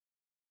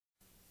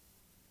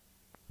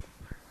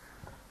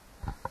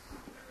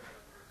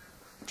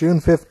June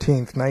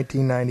 15th,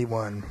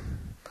 1991.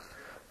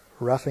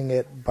 Roughing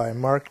It by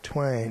Mark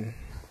Twain.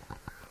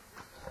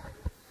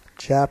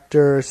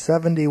 Chapter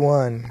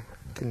 71,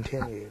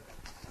 continued.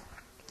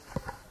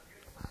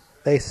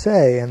 They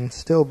say, and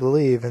still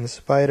believe, in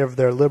spite of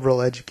their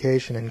liberal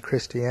education in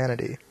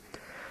Christianity,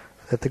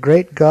 that the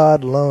great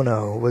god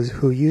Lono,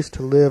 who used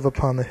to live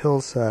upon the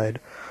hillside,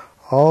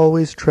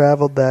 always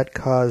traveled that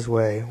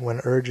causeway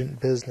when urgent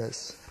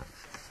business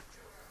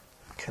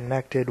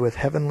connected with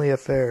heavenly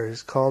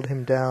affairs called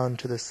him down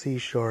to the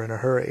seashore in a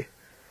hurry.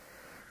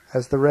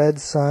 As the red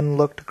sun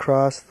looked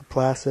across the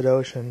placid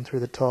ocean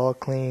through the tall,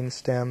 clean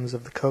stems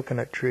of the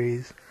coconut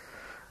trees,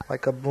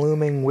 like a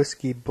blooming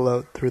whiskey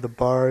bloat through the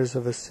bars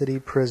of a city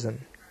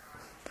prison,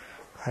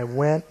 I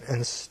went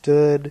and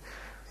stood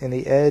in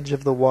the edge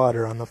of the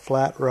water on the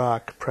flat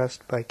rock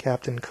pressed by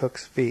Captain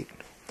Cook's feet,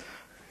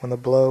 when the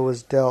blow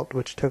was dealt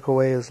which took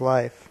away his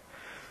life,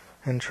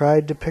 and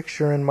tried to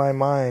picture in my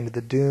mind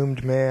the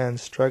doomed man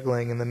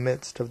struggling in the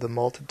midst of the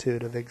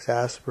multitude of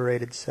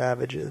exasperated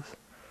savages,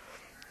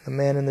 the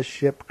men in the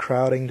ship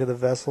crowding to the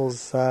vessel's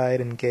side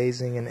and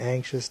gazing in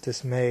anxious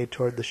dismay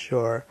toward the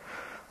shore.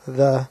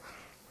 But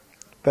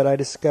I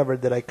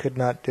discovered that I could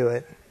not do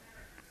it.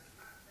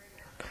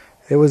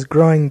 It was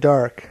growing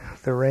dark.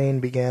 The rain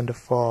began to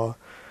fall.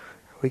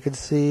 We could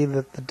see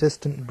that the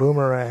distant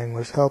Boomerang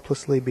was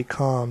helplessly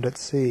becalmed at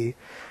sea,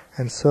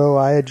 and so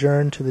I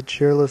adjourned to the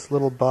cheerless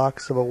little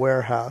box of a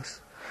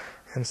warehouse,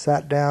 and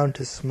sat down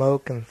to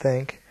smoke and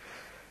think,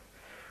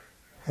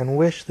 and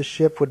wish the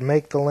ship would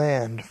make the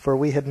land, for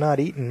we had not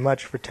eaten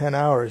much for 10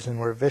 hours and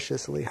were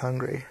viciously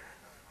hungry.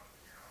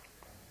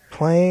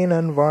 Plain,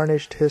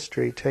 unvarnished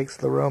history takes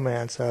the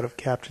romance out of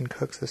Captain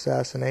Cook's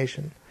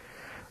assassination,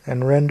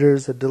 and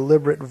renders a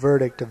deliberate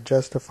verdict of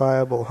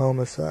justifiable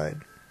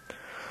homicide.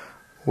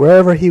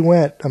 Wherever he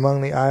went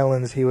among the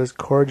islands he was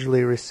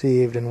cordially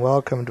received and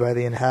welcomed by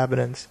the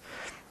inhabitants,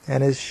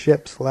 and his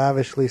ships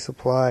lavishly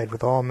supplied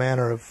with all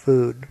manner of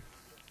food.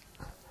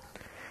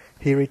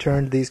 He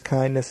returned these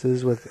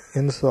kindnesses with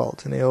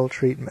insult and ill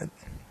treatment.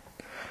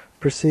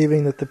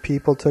 Perceiving that the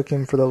people took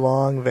him for the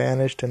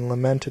long-vanished and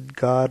lamented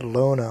god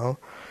Lono,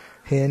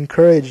 he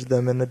encouraged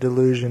them in the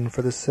delusion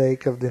for the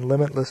sake of the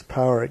limitless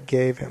power it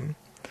gave him.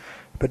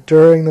 But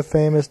during the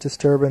famous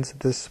disturbance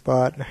at this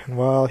spot, and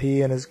while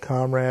he and his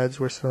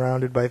comrades were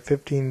surrounded by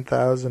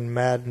 15,000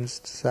 maddened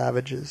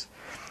savages,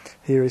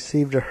 he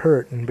received a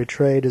hurt and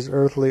betrayed his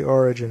earthly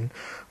origin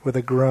with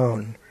a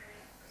groan.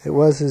 It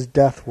was his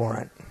death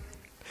warrant.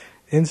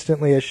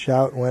 Instantly a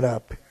shout went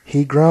up,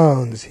 "He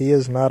groans! He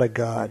is not a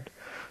god!"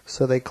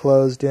 So they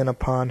closed in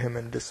upon him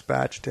and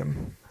dispatched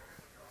him.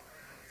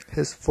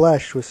 His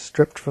flesh was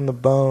stripped from the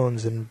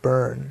bones and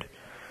burned,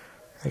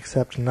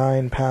 except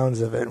 9 pounds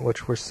of it,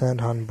 which were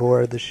sent on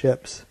board the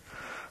ships.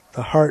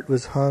 The heart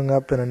was hung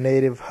up in a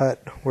native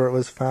hut, where it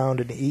was found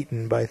and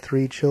eaten by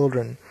 3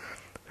 children,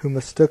 who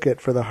mistook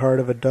it for the heart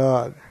of a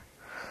dog.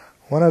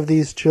 One of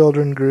these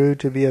children grew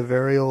to be a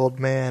very old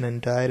man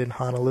and died in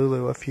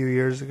Honolulu a few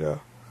years ago.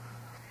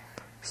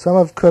 Some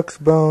of Cook's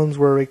bones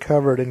were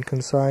recovered and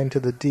consigned to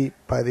the deep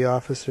by the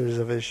officers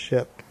of his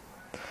ship.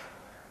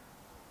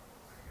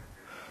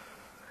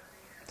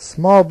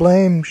 Small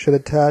blame should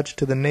attach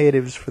to the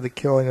natives for the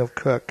killing of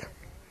Cook.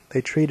 They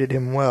treated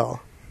him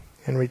well.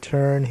 In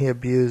return, he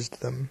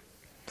abused them.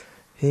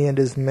 He and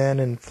his men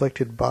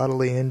inflicted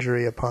bodily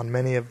injury upon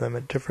many of them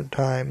at different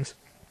times,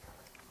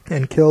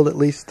 and killed at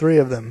least 3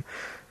 of them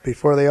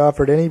before they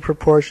offered any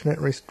proportionate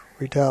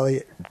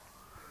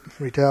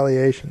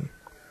retaliation.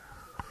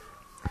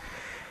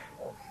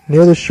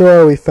 Near the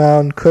shore we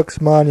found Cook's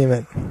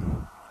monument.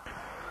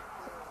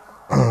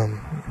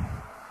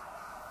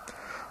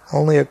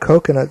 Only a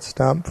coconut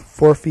stump,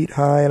 4 feet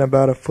high and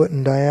about a foot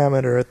in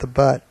diameter at the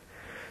butt.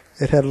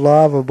 It had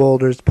lava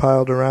boulders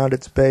piled around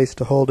its base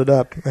to hold it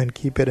up and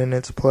keep it in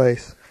its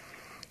place,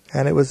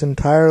 and it was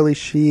entirely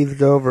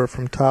sheathed over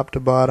from top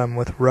to bottom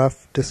with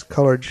rough,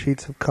 discolored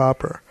sheets of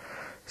copper,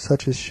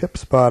 such as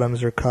ships'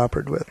 bottoms are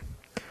coppered with.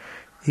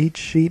 Each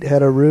sheet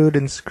had a rude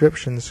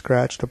inscription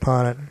scratched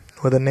upon it,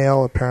 with a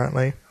nail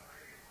apparently,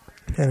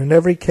 and in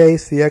every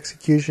case the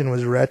execution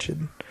was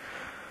wretched.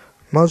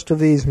 Most of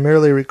these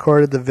merely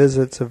recorded the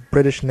visits of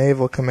British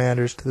naval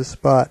commanders to the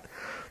spot,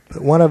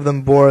 but one of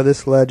them bore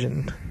this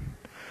legend: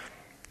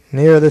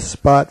 "Near this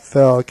spot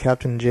fell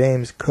Captain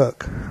James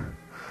Cook,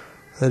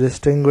 the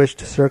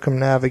distinguished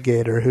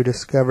circumnavigator who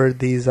discovered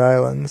these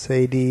islands,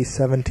 A.D.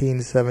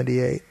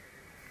 1778.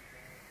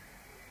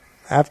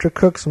 After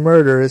Cook's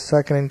murder, his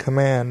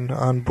second-in-command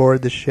on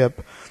board the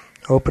ship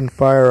opened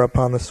fire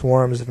upon the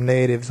swarms of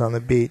natives on the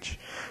beach,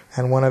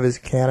 and one of his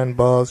cannon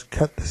balls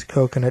cut this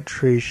coconut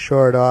tree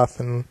short off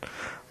and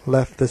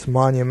left this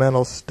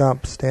monumental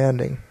stump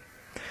standing.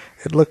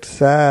 It looked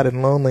sad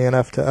and lonely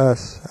enough to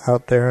us,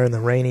 out there in the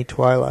rainy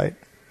twilight.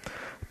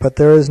 But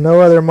there is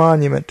no other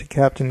monument to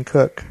Captain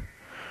Cook.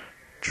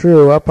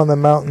 True, up on the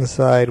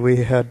mountainside we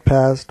had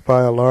passed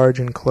by a large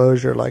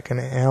enclosure like an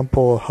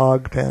ample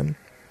hog pen,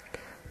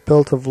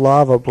 built of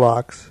lava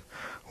blocks,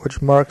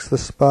 which marks the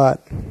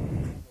spot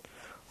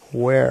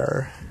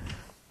where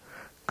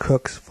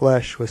Cook's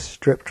flesh was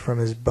stripped from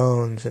his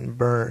bones and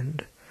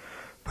burned.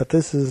 But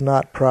this is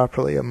not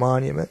properly a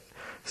monument,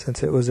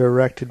 since it was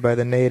erected by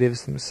the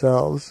natives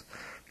themselves,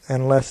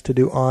 and less to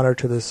do honor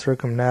to the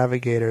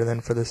circumnavigator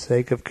than for the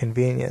sake of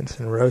convenience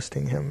in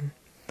roasting him.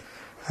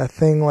 A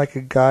thing like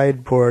a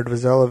guide-board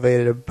was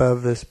elevated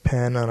above this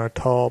pen on a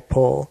tall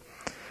pole,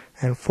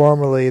 and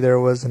formerly there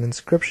was an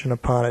inscription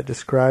upon it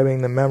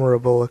describing the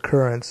memorable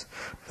occurrence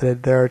that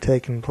had there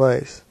taken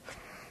place.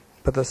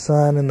 But the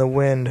sun and the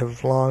wind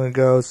have long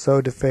ago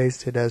so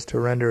defaced it as to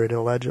render it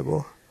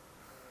illegible.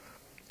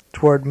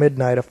 Toward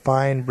midnight a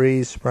fine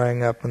breeze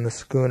sprang up, and the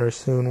schooner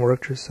soon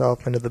worked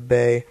herself into the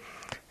bay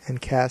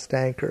and cast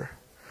anchor.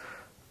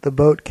 The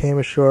boat came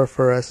ashore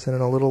for us, and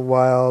in a little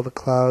while the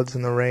clouds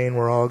and the rain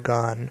were all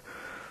gone.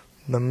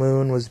 The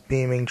moon was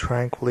beaming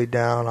tranquilly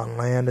down on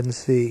land and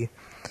sea,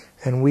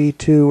 and we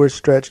too were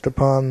stretched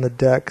upon the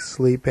deck,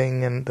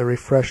 sleeping in the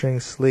refreshing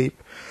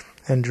sleep,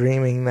 and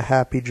dreaming the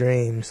happy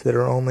dreams that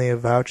are only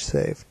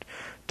vouchsafed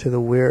to the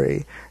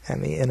weary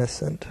and the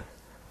innocent.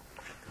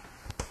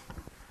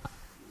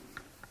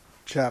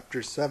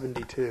 Chapter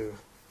 72.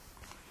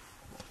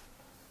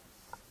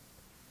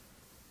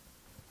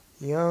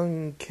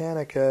 Young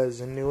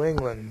Kanakas in New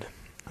England,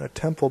 a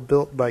temple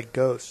built by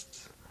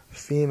ghosts,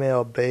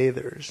 female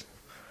bathers.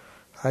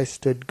 I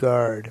stood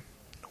guard,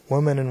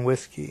 woman and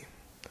whiskey,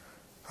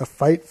 a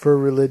fight for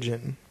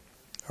religion,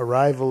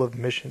 arrival of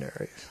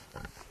missionaries.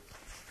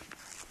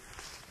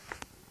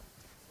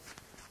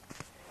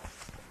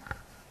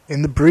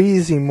 In the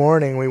breezy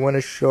morning we went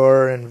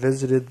ashore and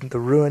visited the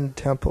ruined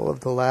temple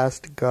of the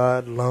last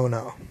god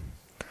Lono.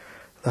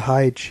 The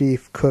high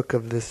chief cook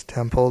of this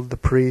temple, the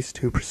priest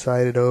who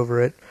presided over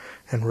it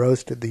and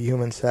roasted the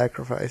human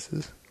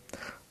sacrifices,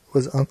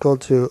 was uncle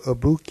to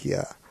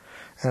Obukia,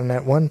 and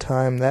at one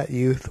time that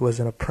youth was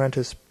an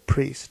apprentice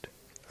priest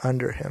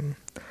under him.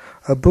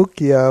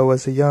 Obukia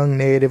was a young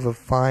native of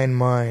fine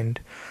mind,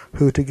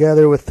 who,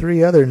 together with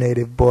 3 other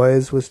native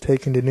boys, was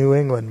taken to New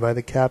England by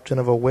the captain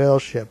of a whale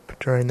ship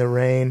during the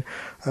reign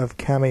of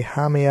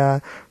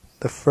Kamehameha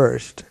I,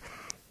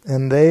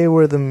 and they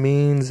were the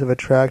means of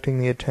attracting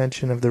the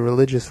attention of the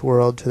religious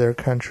world to their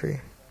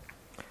country.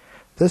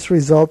 This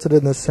resulted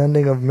in the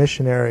sending of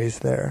missionaries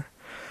there,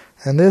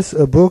 and this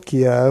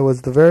Obukia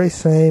was the very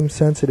same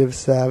sensitive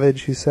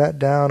savage who sat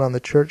down on the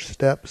church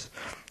steps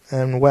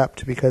and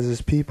wept because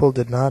his people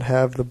did not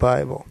have the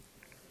Bible.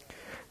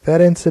 That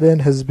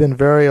incident has been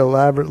very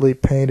elaborately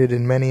painted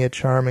in many a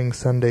charming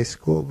Sunday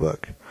school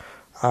book.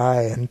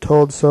 Aye, and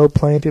told so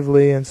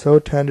plaintively and so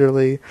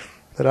tenderly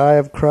that I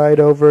have cried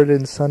over it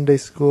in Sunday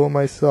school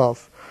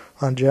myself,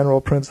 on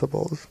general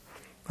principles,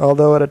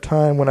 although at a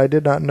time when I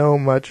did not know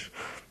much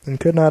and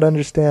could not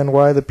understand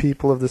why the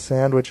people of the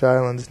Sandwich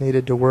Islands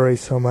needed to worry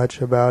so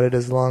much about it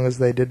as long as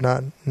they did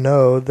not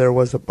know there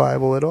was a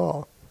Bible at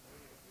all.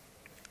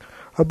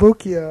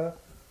 Obukia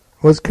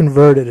was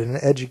converted and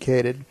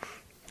educated,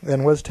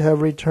 and was to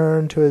have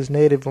returned to his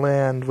native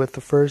land with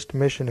the first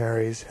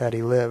missionaries had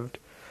he lived.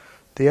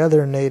 The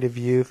other native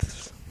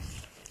youths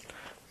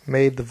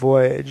made the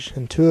voyage,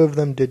 and 2 of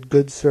them did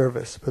good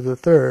service, but the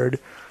third,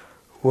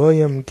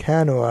 William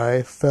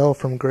Kanuai, fell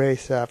from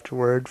grace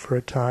afterward for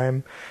a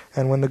time,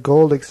 and when the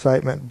gold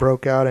excitement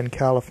broke out in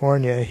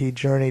California, he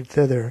journeyed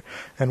thither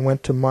and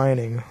went to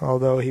mining,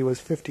 although he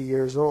was 50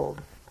 years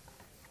old.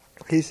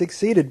 He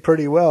succeeded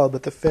pretty well,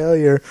 but the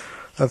failure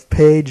of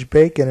Page,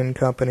 Bacon and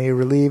Company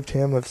relieved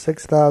him of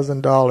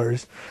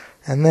 $6,000,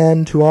 and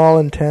then, to all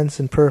intents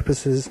and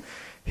purposes,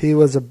 he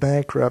was a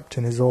bankrupt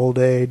in his old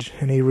age,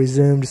 and he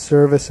resumed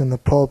service in the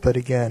pulpit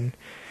again.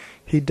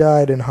 He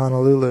died in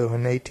Honolulu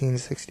in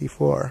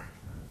 1864.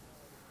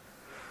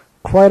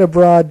 Quite a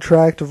broad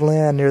tract of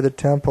land near the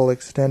temple,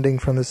 extending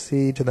from the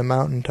sea to the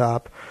mountain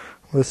top,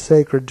 was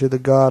sacred to the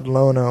god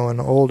Lono in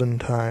olden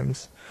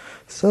times.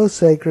 So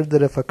sacred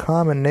that if a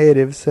common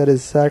native set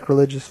his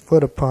sacrilegious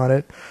foot upon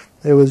it,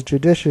 it was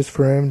judicious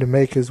for him to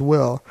make his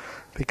will,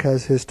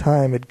 because his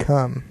time had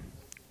come.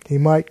 He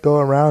might go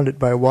around it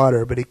by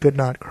water, but he could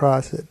not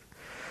cross it.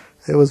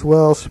 It was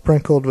well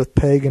sprinkled with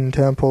pagan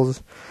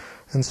temples,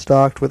 and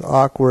stocked with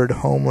awkward,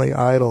 homely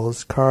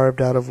idols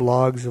carved out of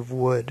logs of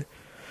wood.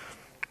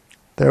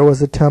 There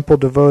was a temple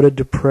devoted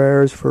to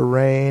prayers for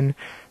rain,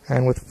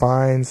 and with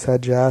fine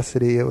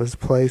sagacity it was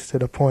placed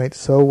at a point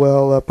so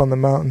well up on the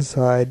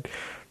mountainside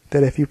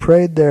that if you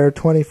prayed there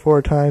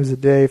 24 times a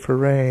day for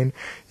rain,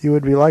 you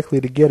would be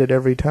likely to get it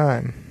every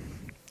time.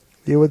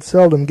 You would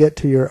seldom get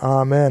to your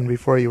Amen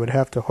before you would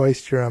have to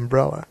hoist your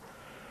umbrella.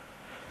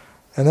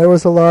 And there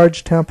was a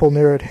large temple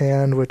near at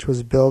hand which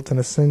was built in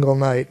a single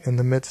night in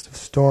the midst of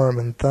storm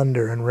and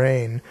thunder and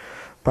rain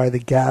by the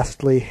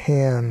ghastly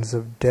hands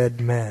of dead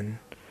men.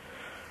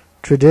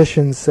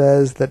 Tradition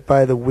says that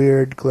by the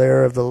weird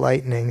glare of the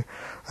lightning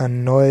a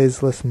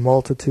noiseless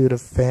multitude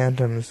of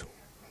phantoms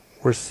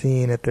were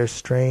seen at their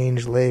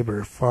strange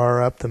labor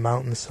far up the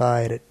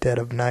mountainside at dead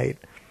of night,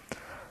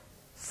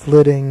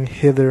 flitting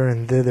hither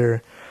and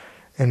thither,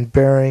 and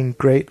bearing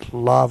great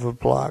lava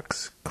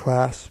blocks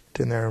clasped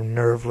in their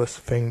nerveless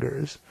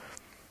fingers.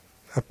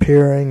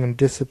 appearing and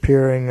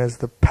disappearing as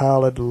the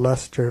pallid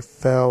luster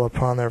fell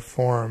upon their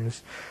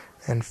forms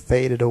and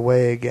faded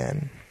away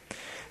again.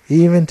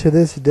 Even to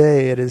this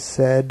day, it is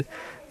said,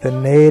 the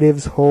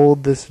natives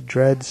hold this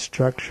dread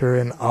structure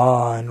in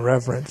awe and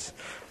reverence,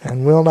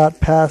 and will not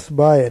pass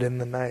by it in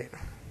the night.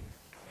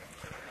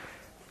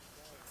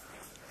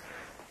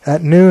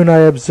 At noon I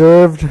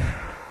observed...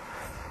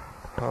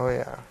 Oh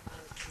yeah.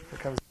 Here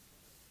comes...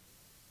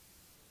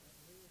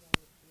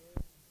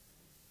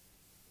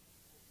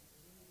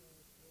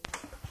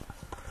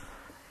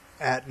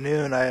 At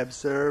noon I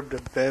observed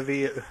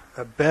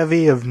a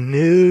bevy of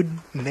nude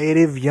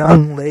native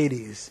young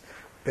ladies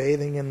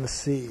bathing in the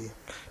sea,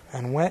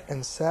 and went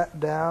and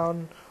sat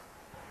down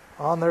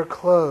on their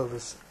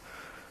clothes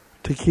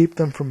to keep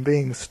them from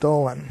being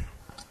stolen.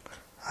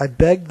 I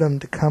begged them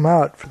to come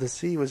out, for the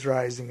sea was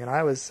rising, and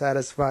I was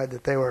satisfied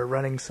that they were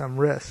running some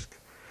risk.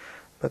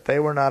 But they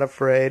were not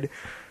afraid,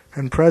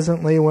 and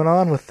presently went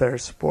on with their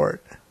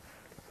sport.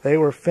 They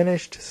were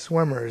finished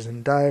swimmers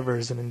and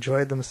divers, and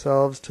enjoyed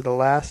themselves to the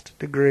last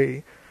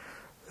degree.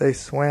 They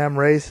swam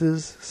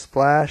races,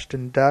 splashed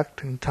and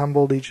ducked and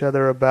tumbled each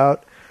other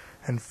about,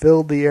 and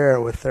filled the air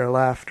with their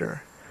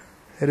laughter.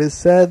 It is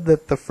said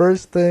that the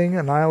first thing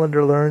an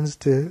islander learns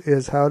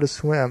is how to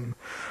swim.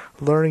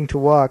 Learning to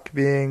walk,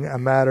 being a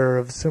matter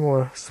of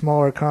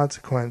smaller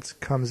consequence,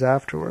 comes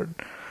afterward.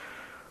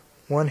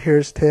 One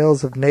hears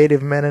tales of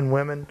native men and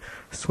women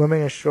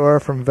swimming ashore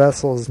from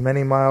vessels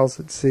many miles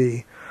at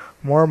sea,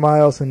 more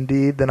miles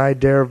indeed than I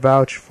dare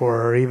vouch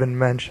for or even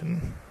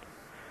mention.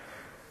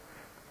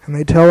 And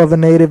they tell of a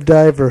native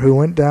diver who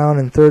went down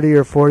in 30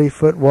 or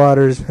 40-foot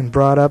waters and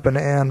brought up an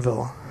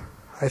anvil.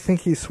 I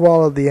think he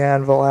swallowed the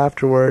anvil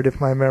afterward, if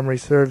my memory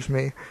serves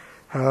me.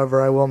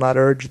 However, I will not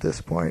urge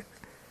this point.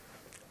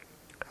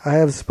 I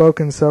have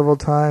spoken several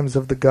times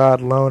of the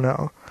god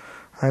Lono.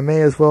 I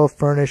may as well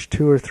furnish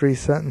 2 or 3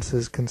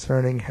 sentences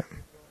concerning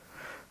him.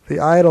 The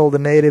idol the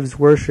natives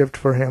worshipped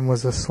for him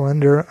was a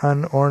slender,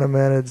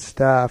 unornamented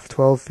staff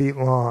 12 feet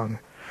long.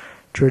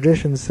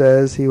 Tradition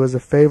says he was a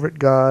favorite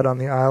god on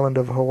the island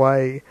of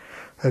Hawaii,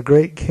 a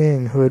great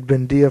king who had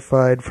been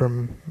deified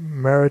for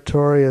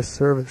meritorious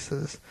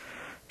services,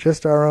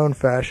 just our own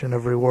fashion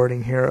of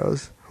rewarding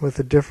heroes, with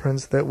the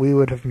difference that we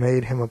would have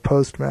made him a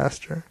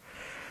postmaster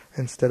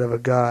instead of a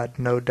god,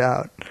 no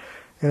doubt.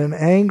 In an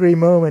angry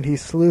moment he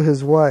slew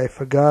his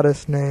wife, a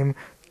goddess named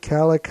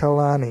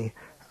Kalakalani.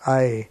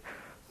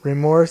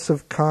 Remorse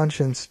of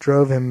conscience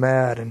drove him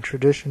mad, and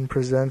tradition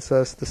presents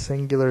us the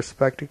singular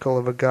spectacle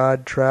of a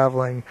god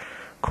traveling,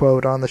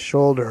 quote, on the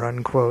shoulder,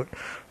 unquote,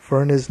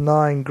 for in his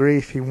gnawing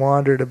grief he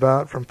wandered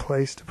about from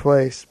place to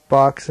place,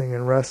 boxing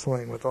and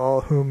wrestling with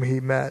all whom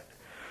he met.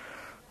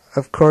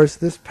 Of course,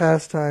 this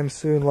pastime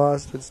soon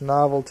lost its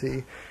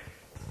novelty,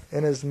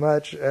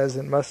 inasmuch as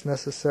it must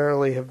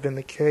necessarily have been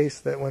the case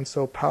that when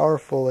so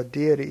powerful a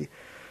deity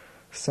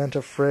sent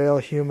a frail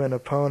human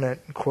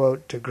opponent,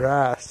 quote, to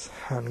grass,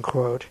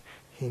 unquote,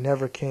 he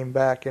never came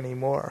back any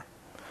more.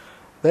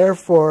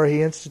 Therefore,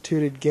 he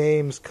instituted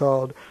games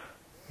called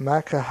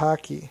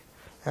makahaki,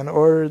 and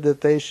ordered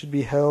that they should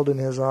be held in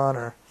his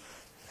honor,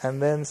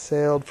 and then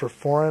sailed for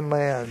foreign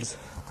lands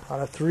on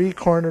a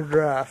 3-cornered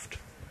raft,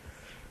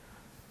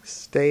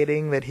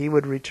 stating that he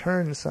would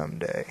return some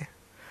day.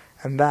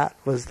 And that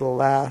was the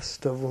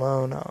last of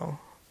Lono.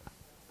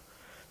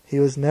 He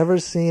was never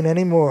seen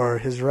any more.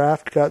 His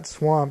raft got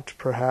swamped,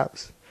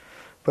 perhaps,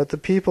 but the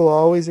people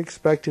always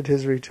expected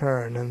his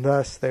return, and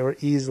thus they were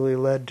easily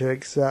led to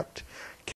accept